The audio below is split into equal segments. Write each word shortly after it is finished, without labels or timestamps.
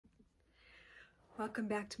Welcome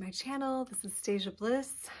back to my channel. This is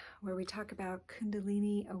StasiaBliss, where we talk about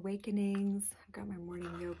Kundalini awakenings. I've got my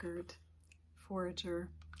morning yogurt, forager.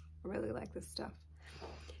 I really like this stuff.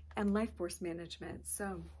 And life force management.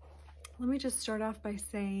 So let me just start off by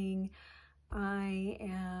saying I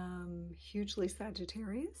am hugely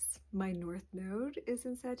Sagittarius. My North Node is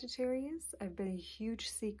in Sagittarius. I've been a huge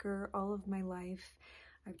seeker all of my life.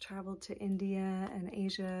 I've traveled to India and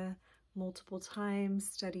Asia multiple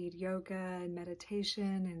times, studied yoga and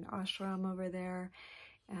meditation and ashram over there,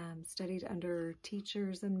 studied under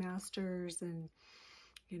teachers and masters, and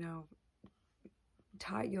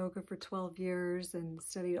taught yoga for 12 years and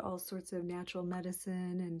studied all sorts of natural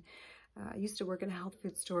medicine. And I used to work in a health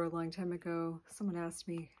food store a long time ago. Someone asked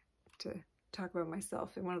me to talk about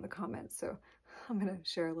myself in one of the comments, so I'm going to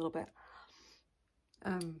share a little bit.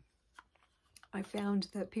 I found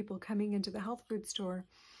that people coming into the health food store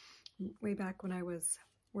way back when I was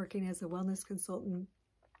working as a wellness consultant,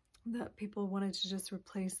 that people wanted to just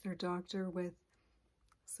replace their doctor with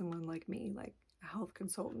someone like me, like a health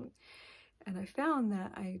consultant. And I found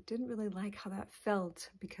that I didn't really like how that felt,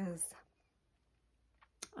 because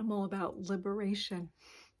I'm all about liberation.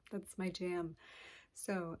 That's my jam.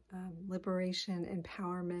 So liberation,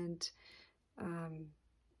 empowerment.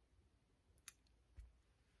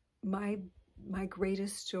 My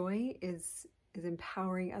greatest joy is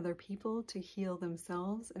empowering other people to heal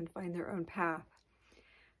themselves and find their own path.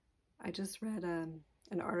 I just read an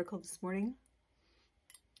article this morning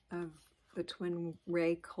of the twin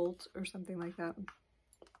ray cult or something like that,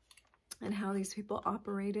 and how these people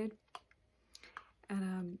operated.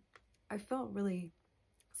 And I felt really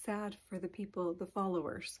sad for the people, the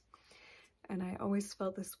followers. And I always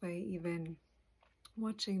felt this way, even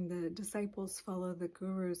watching the disciples follow the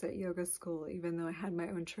gurus at yoga school, even though I had my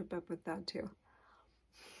own trip up with that too.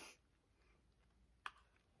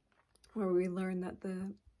 Where we learn that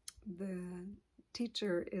the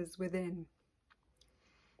teacher is within.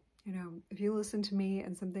 If you listen to me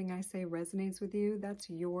and something I say resonates with you, that's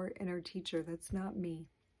your inner teacher. That's not me.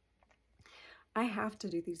 I have to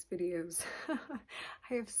do these videos.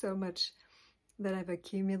 I have so much that I've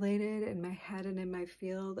accumulated in my head and in my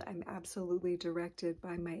field. I'm absolutely directed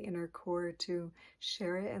by my inner core to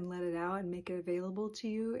share it and let it out and make it available to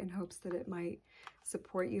you in hopes that it might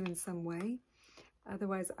support you in some way.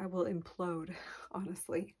 Otherwise, I will implode,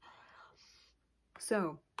 honestly.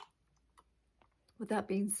 So, with that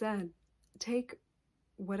being said, take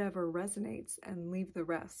whatever resonates and leave the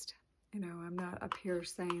rest. I'm not up here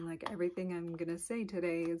saying like everything I'm going to say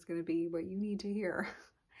today is going to be what you need to hear.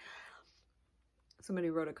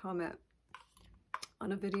 Somebody wrote a comment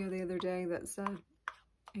on a video the other day that said,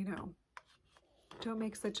 don't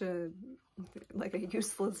make such a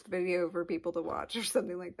useless video for people to watch or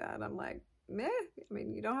something like that. And I'm like, meh, I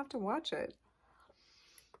mean, you don't have to watch it.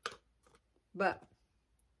 But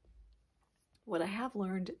what I have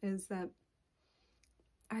learned is that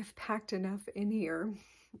I've packed enough in here,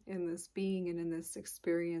 in this being and in this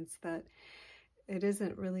experience, that it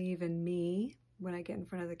isn't really even me when I get in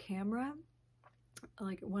front of the camera.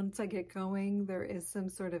 Like, once I get going, there is some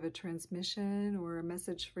sort of a transmission or a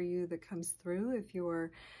message for you that comes through if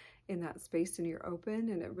you're in that space and you're open.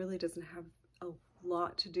 And it really doesn't have a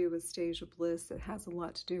lot to do with StasiaBliss. It has a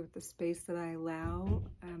lot to do with the space that I allow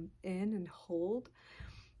in and hold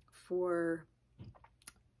for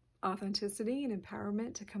authenticity and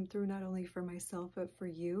empowerment to come through, not only for myself but for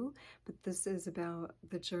you. But this is about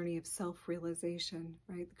the journey of self-realization,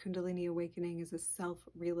 right? The Kundalini awakening is a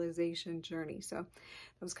self-realization journey. So that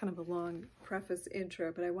was kind of a long preface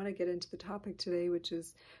intro, but I want to get into the topic today, which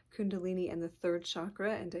is Kundalini and the third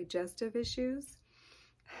chakra and digestive issues.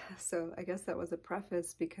 So I guess that was a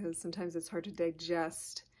preface, because sometimes it's hard to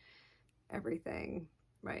digest everything,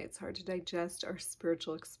 right? It's hard to digest our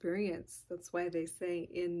spiritual experience. That's why they say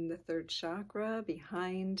in the third chakra,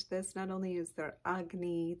 behind this, not only is there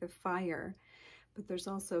Agni, the fire, but there's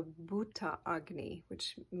also Bhuta Agni,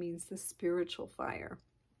 which means the spiritual fire.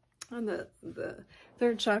 And the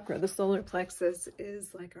third chakra, the solar plexus,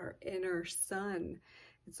 is like our inner sun.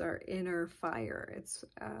 It's our inner fire. It's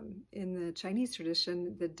in the Chinese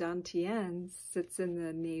tradition, the Dantian sits in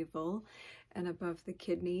the navel and above the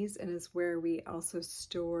kidneys, and is where we also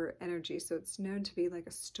store energy. So it's known to be like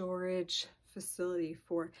a storage facility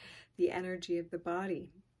for the energy of the body.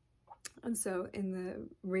 And so in the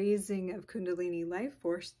raising of Kundalini life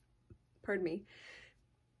force, pardon me,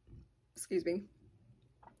 excuse me,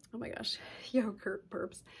 oh my gosh, yogurt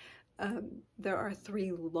burps. There are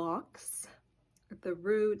 3 locks at the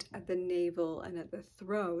root, at the navel, and at the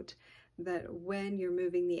throat that when you're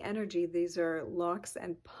moving the energy, these are locks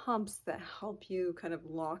and pumps that help you kind of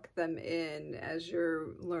lock them in as you're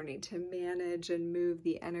learning to manage and move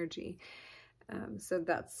the energy. So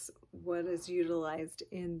that's what is utilized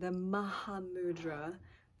in the Maha Mudra,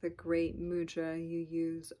 the great mudra. You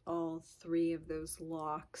use all three of those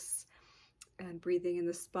locks, and breathing in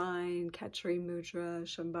the spine, Khetri Mudra,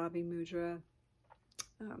 Shambhavi Mudra,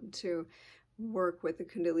 to work with the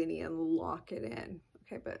Kundalini and lock it in.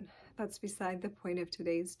 Okay, but that's beside the point of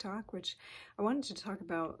today's talk, which I wanted to talk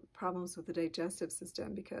about problems with the digestive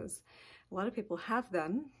system, because a lot of people have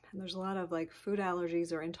them, and there's a lot of like food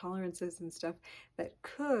allergies or intolerances and stuff that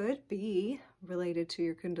could be related to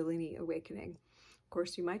your Kundalini awakening. Of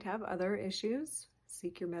course, you might have other issues.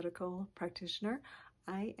 Seek your medical practitioner.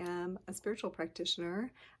 I am a spiritual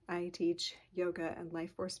practitioner. I teach yoga and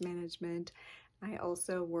life force management. I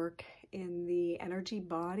also work in the energy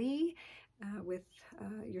body with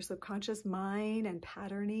your subconscious mind and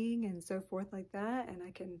patterning and so forth like that. And I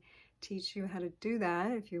can teach you how to do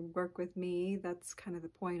that if you work with me. That's kind of the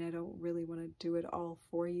point. I don't really want to do it all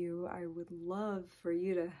for you. I would love for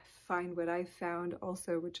you to find what I found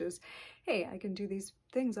also, which is, hey, I can do these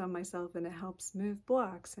things on myself and it helps move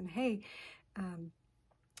blocks. And hey,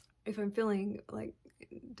 if I'm feeling like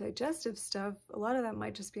digestive stuff, a lot of that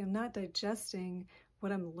might just be I'm not digesting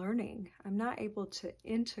what I'm learning. I'm not able to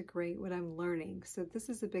integrate what I'm learning. So this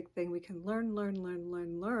is a big thing. We can learn,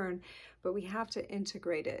 but we have to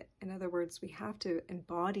integrate it. In other words, we have to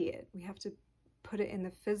embody it. We have to put it in the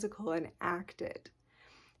physical and act it.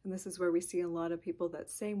 And this is where we see a lot of people that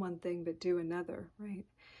say one thing but do another, right?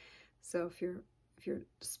 So if you're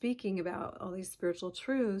speaking about all these spiritual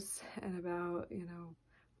truths and about, you know,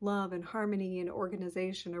 love and harmony and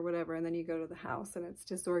organization or whatever, and then you go to the house and it's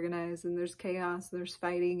disorganized and there's chaos and there's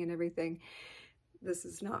fighting and everything, this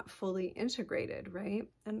is not fully integrated, right?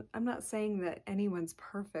 And I'm not saying that anyone's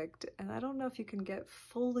perfect, and I don't know if you can get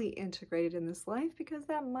fully integrated in this life, because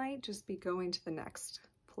that might just be going to the next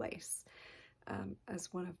place,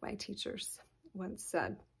 as one of my teachers once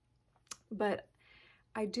said. But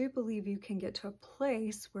I do believe you can get to a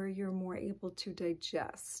place where you're more able to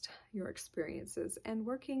digest your experiences, and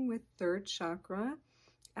working with third chakra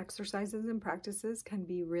exercises and practices can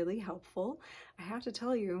be really helpful. I have to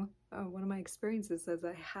tell you, one of my experiences is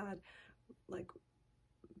I had like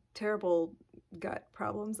terrible gut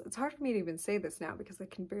problems. It's hard for me to even say this now because I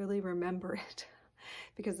can barely remember it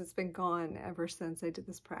because it's been gone ever since I did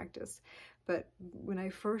this practice. But when I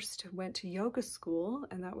first went to yoga school,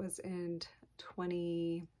 and that was in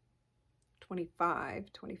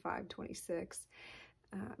 2005, 26,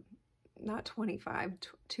 not 25,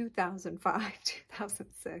 2005,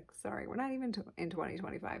 2006. Sorry, we're not even in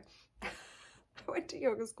 2025. I went to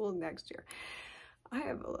yoga school next year. I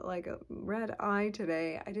have like a red eye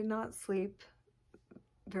today. I did not sleep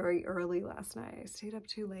very early last night. I stayed up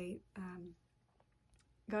too late.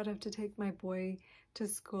 Got up to take my boy to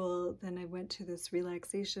school. Then I went to this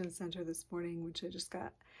relaxation center this morning, which I just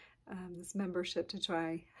got this membership to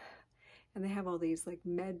try, and they have all these like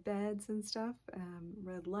med beds and stuff,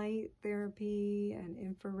 red light therapy and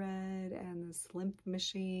infrared and this lymph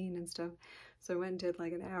machine and stuff. So I went and did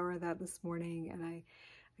like an hour of that this morning, and I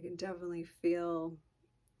can definitely feel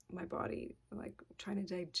my body like trying to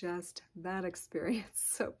digest that experience.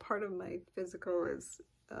 So part of my physical is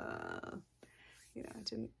you know, I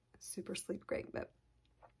didn't super sleep great, but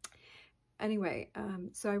anyway,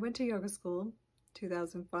 so I went to yoga school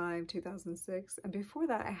 2005, 2006, and before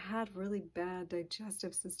that I had really bad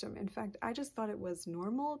digestive system. In fact, I just thought it was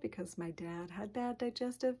normal because my dad had bad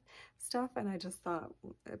digestive stuff, and I just thought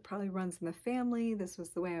it probably runs in the family. This was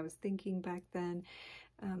the way I was thinking back then.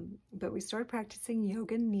 But we started practicing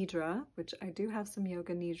Yoga Nidra, which I do have some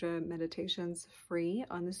Yoga Nidra meditations free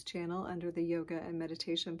on this channel under the Yoga and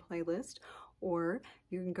Meditation playlist, or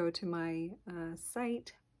you can go to my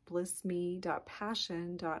site,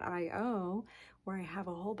 blissme.passion.io, where I have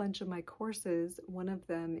a whole bunch of my courses. One of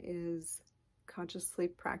them is Conscious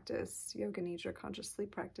Sleep Practice, Yoga Nidra Conscious Sleep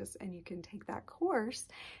Practice, and you can take that course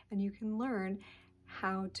and you can learn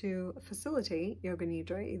how to facilitate Yoga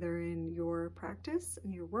Nidra either in your practice,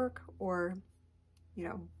 in your work, or, you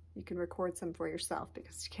know, you can record some for yourself,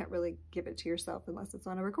 because you can't really give it to yourself unless it's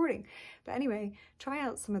on a recording. But anyway, try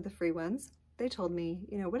out some of the free ones. They told me,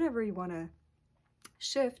 you know, whatever you want to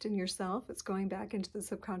shift in yourself, it's going back into the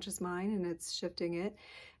subconscious mind and it's shifting it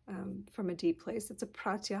from a deep place. It's a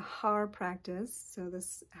pratyahara practice, so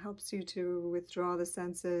this helps you to withdraw the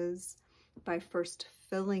senses by first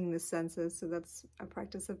filling the senses. So that's a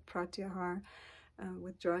practice of pratyahara,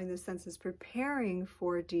 withdrawing the senses, preparing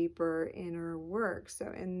for deeper inner work.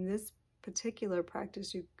 So in this particular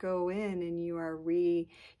practice, you go in and you're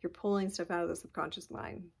pulling stuff out of the subconscious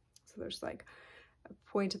mind. So there's like a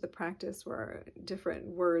point of the practice where different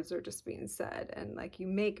words are just being said, and like you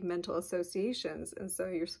make mental associations, and so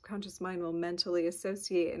your subconscious mind will mentally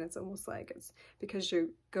associate, and it's almost like it's because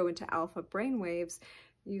you go into alpha brain waves,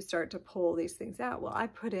 you start to pull these things out. Well, I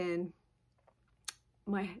put in,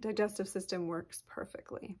 my digestive system works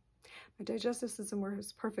perfectly. My digestive system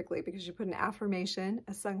works perfectly because you put an affirmation,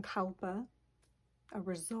 a sankalpa, a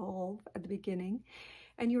resolve at the beginning,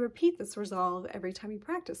 and you repeat this resolve every time you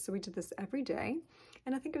practice. So we did this every day,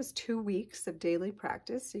 and I think it was 2 weeks of daily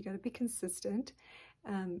practice. So you got to be consistent.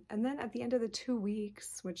 And then at the end of the 2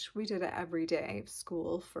 weeks, which we did it every day of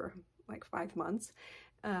school for like 5 months,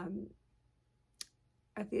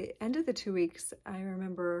 at the end of the 2 weeks, I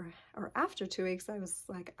remember, or after 2 weeks, I was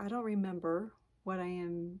like, I don't remember what I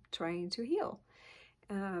am trying to heal.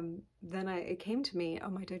 Then it came to me, oh,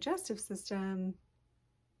 my digestive system.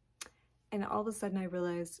 And all of a sudden I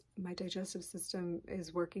realized my digestive system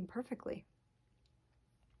is working perfectly.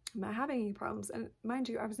 I'm not having any problems. And mind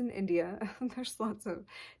you, I was in India. There's lots of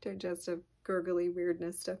digestive, gurgly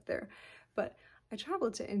weirdness stuff there. But I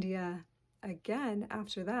traveled to India again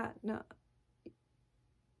after that. No,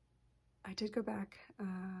 I did go back.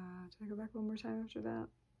 Did I go back one more time after that?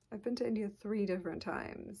 I've been to India 3 different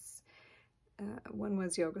times. One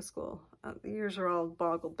was yoga school. The years are all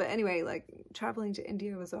boggled. But anyway, like traveling to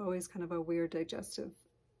India was always kind of a weird digestive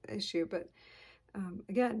issue. But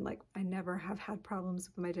again, like I never have had problems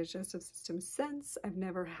with my digestive system since. I've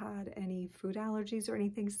never had any food allergies or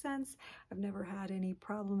anything since. I've never had any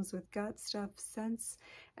problems with gut stuff since.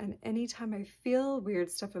 And anytime I feel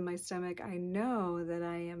weird stuff in my stomach, I know that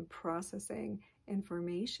I am processing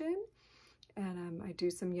information. And I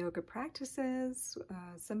do some yoga practices,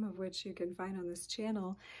 some of which you can find on this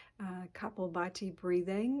channel. Kapalbhati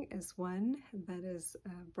breathing is one that is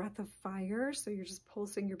breath of fire. So you're just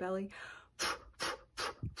pulsing your belly.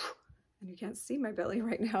 And you can't see my belly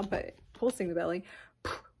right now, but pulsing the belly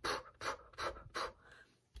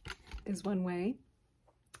is one way.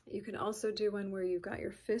 You can also do one where you've got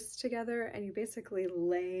your fists together and you basically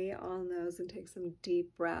lay on those and take some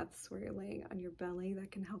deep breaths where you're laying on your belly.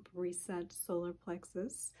 That can help reset solar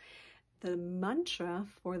plexus. The mantra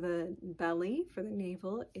for the belly, for the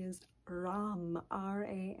navel, is Ram,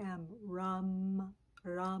 R-A-M, Ram,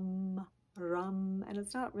 Ram, Ram. And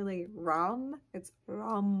it's not really Ram, it's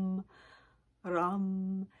Ram,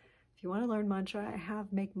 Ram. If you want to learn mantra, I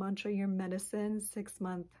have Make Mantra Your Medicine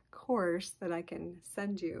 6-month course that I can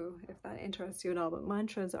send you if that interests you at all. But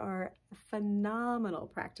mantras are phenomenal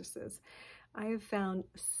practices. I have found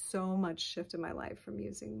so much shift in my life from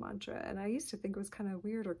using mantra. And I used to think it was kind of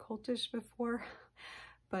weird or cultish before,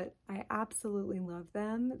 but I absolutely love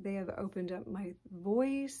them. They have opened up my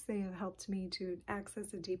voice. They have helped me to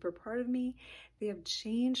access a deeper part of me. They have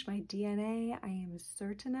changed my DNA. I am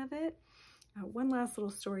certain of it. One last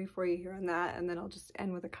little story for you here on that, and then I'll just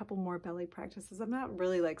end with a couple more belly practices. I'm not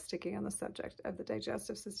really like sticking on the subject of the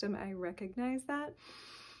digestive system. I recognize that.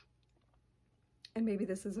 And maybe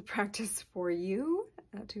this is a practice for you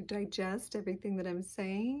to digest everything that I'm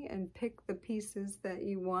saying and pick the pieces that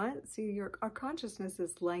you want. See, our consciousness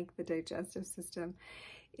is like the digestive system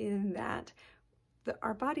in that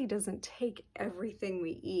our body doesn't take everything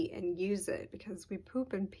we eat and use it because we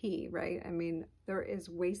poop and pee, right? I mean, there is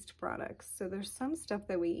waste products. So there's some stuff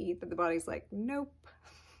that we eat that the body's like, nope.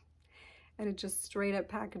 And it just straight up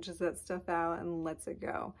packages that stuff out and lets it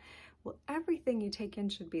go. Well, everything you take in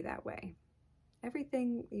should be that way.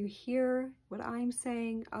 Everything you hear, what I'm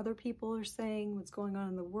saying, other people are saying, what's going on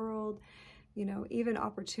in the world, you know, even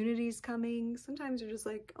opportunities coming. Sometimes you're just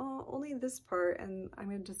like, oh, only this part, and I'm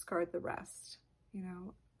going to discard the rest. You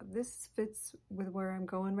know, this fits with where I'm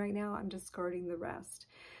going right now. I'm discarding the rest.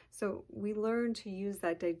 So we learn to use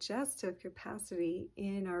that digestive capacity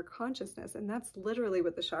in our consciousness. And that's literally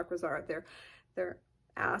what the chakras are. They're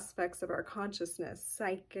aspects of our consciousness,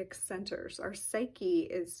 psychic centers. Our psyche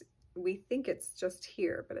is, we think it's just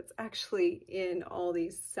here, but it's actually in all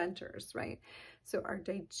these centers, right? So our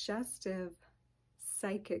digestive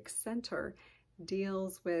psychic center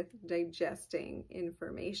deals with digesting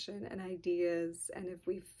information and ideas. And if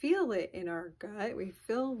we feel it in our gut, we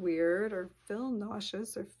feel weird or feel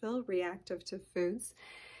nauseous or feel reactive to foods,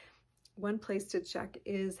 one place to check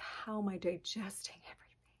is, how am I digesting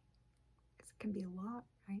everything? Because it can be a lot,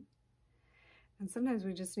 right? And sometimes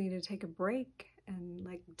we just need to take a break and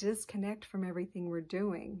like disconnect from everything we're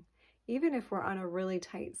doing. Even if we're on a really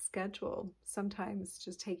tight schedule, sometimes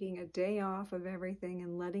just taking a day off of everything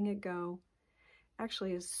and letting it go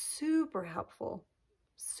actually is super helpful.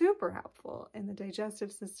 super helpful in the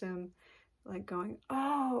digestive system, like going,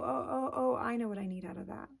 oh, I know what I need out of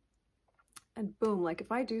that. And boom, like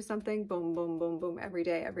if I do something, boom, boom, boom, boom, every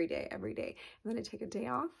day, and then I take a day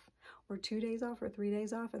off or 2 days off or 3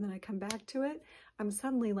 days off, and then I come back to it, I'm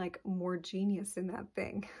suddenly like more genius in that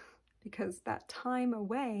thing because that time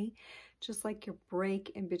away, just like your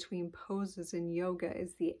break in between poses in yoga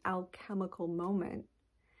is the alchemical moment.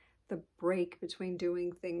 The break between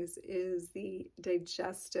doing things is the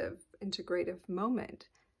digestive integrative moment.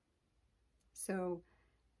 So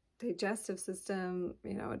digestive system,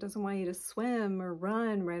 you know, it doesn't want you to swim or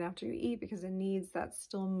run right after you eat because it needs that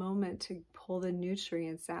still moment to pull the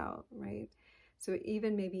nutrients out, right? So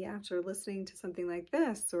even maybe after listening to something like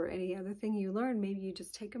this or any other thing you learn, maybe you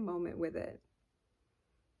just take a moment with it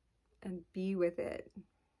and be with it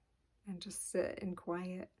and just sit in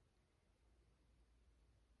quiet.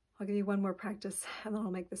 I'll give you one more practice and then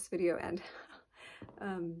I'll make this video end.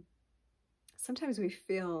 Sometimes we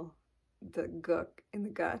feel the gook in the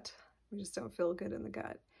gut. We just don't feel good in the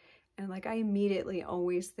gut. And like I immediately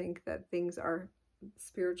always think that things are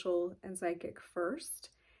spiritual and psychic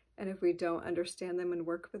first. And if we don't understand them and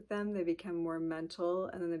work with them, they become more mental,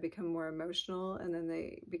 and then they become more emotional, and then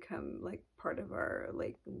they become like part of our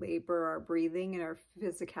like labor, our breathing, and our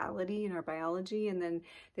physicality and our biology, and then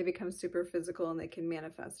they become super physical and they can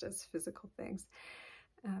manifest as physical things.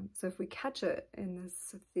 So if we catch it in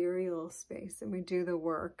this ethereal space and we do the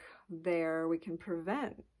work there, we can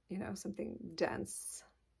prevent, you know, something dense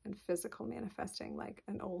and physical manifesting like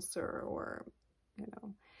an ulcer or, you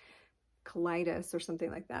know, colitis or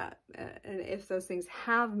something like that. And if those things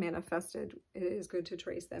have manifested, it is good to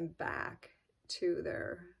trace them back to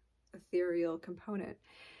their ethereal component,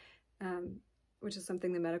 which is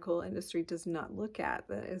something the medical industry does not look at.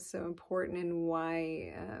 That is so important, and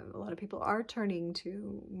why a lot of people are turning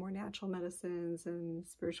to more natural medicines and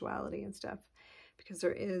spirituality and stuff, because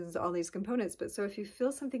there is all these components. But so if you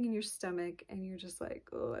feel something in your stomach and you're just like,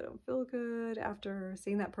 oh, I don't feel good after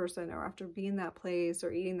seeing that person or after being in that place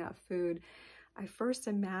or eating that food, I first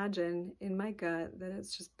imagine in my gut that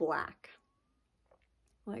it's just black.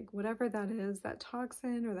 Like whatever that is, that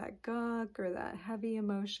toxin or that gunk or that heavy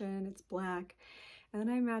emotion, it's black. And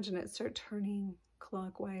then I imagine it start turning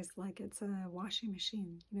clockwise like it's a washing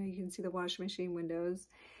machine. You know, you can see the washing machine windows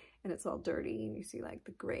and it's all dirty and you see like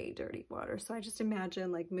the gray, dirty water. So I just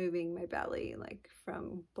imagine like moving my belly like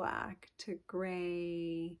from black to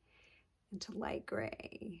gray into light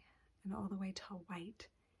gray and all the way to white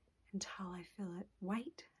until I feel it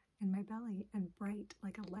white in my belly and bright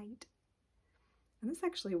like a light. And this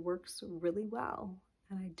actually works really well.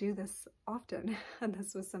 And I do this often. And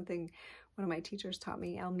this was something one of my teachers taught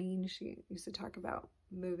me, Almeen. She used to talk about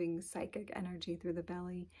moving psychic energy through the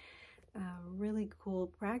belly. Really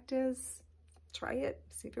cool practice. Try it,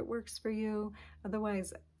 see if it works for you.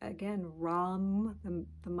 Otherwise, again, Ram,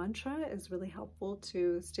 the mantra, is really helpful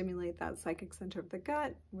to stimulate that psychic center of the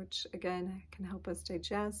gut, which again can help us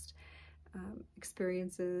digest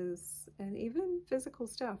experiences and even physical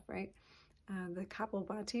stuff, right? The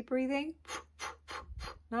Kapalbhati breathing,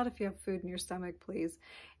 not if you have food in your stomach, please.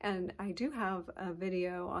 And I do have a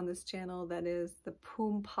video on this channel that is the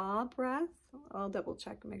Poompa breath. I'll double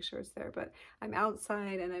check and make sure it's there, but I'm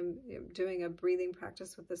outside and I'm doing a breathing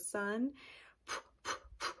practice with the sun.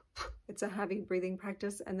 It's a heavy breathing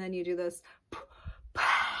practice. And then you do this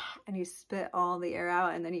and you spit all the air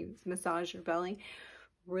out and then you massage your belly.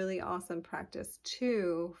 Really awesome practice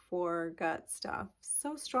too for gut stuff.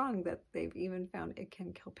 So strong that they've even found it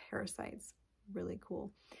can kill parasites. Really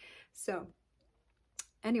cool. So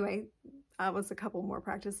anyway, that was a couple more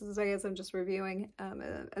practices. I guess I'm just reviewing. And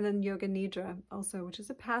then Yoga Nidra also, which is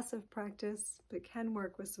a passive practice, but can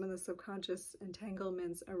work with some of the subconscious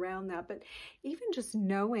entanglements around that. But even just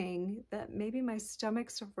knowing that maybe my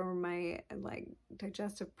stomachs or my like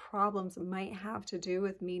digestive problems might have to do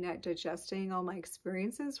with me not digesting all my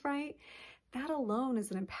experiences right, that alone is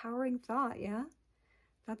an empowering thought, yeah?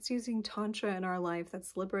 That's using Tantra in our life.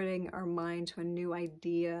 That's liberating our mind to a new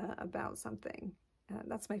idea about something.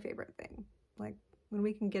 That's my favorite thing. Like when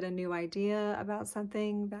we can get a new idea about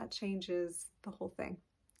something, that changes the whole thing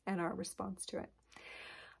and our response to it.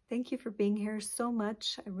 Thank you for being here so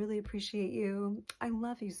much. I really appreciate you. I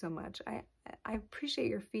love you so much. I I appreciate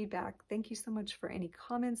your feedback. Thank you so much for any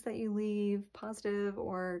comments that you leave, positive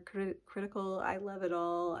or critical. I love it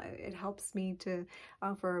all. It helps me to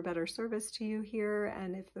offer a better service to you here.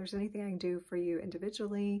 And if there's anything I can do for you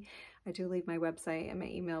individually, I do leave my website and my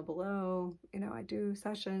email below. You know, I do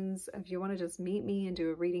sessions. If you want to just meet me and do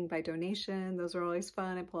a reading by donation, those are always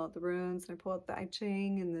fun. I pull out the runes and I pull out the I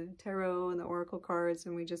Ching and the tarot and the oracle cards,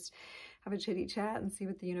 and we just have a chitty chat and see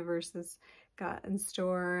what the universe has got in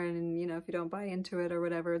store. And you know, if you don't buy into it or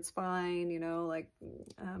whatever, it's fine, you know, like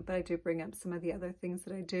but I do bring up some of the other things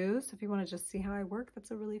that I do. So if you want to just see how I work,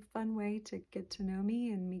 that's a really fun way to get to know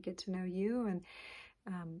me and me get to know you. And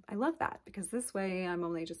I love that, because this way I'm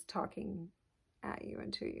only just talking at you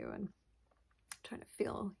and to you and trying to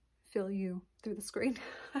feel you through the screen.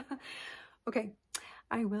 Okay,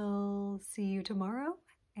 I will see you tomorrow,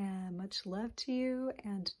 and much love to you,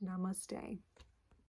 and namaste.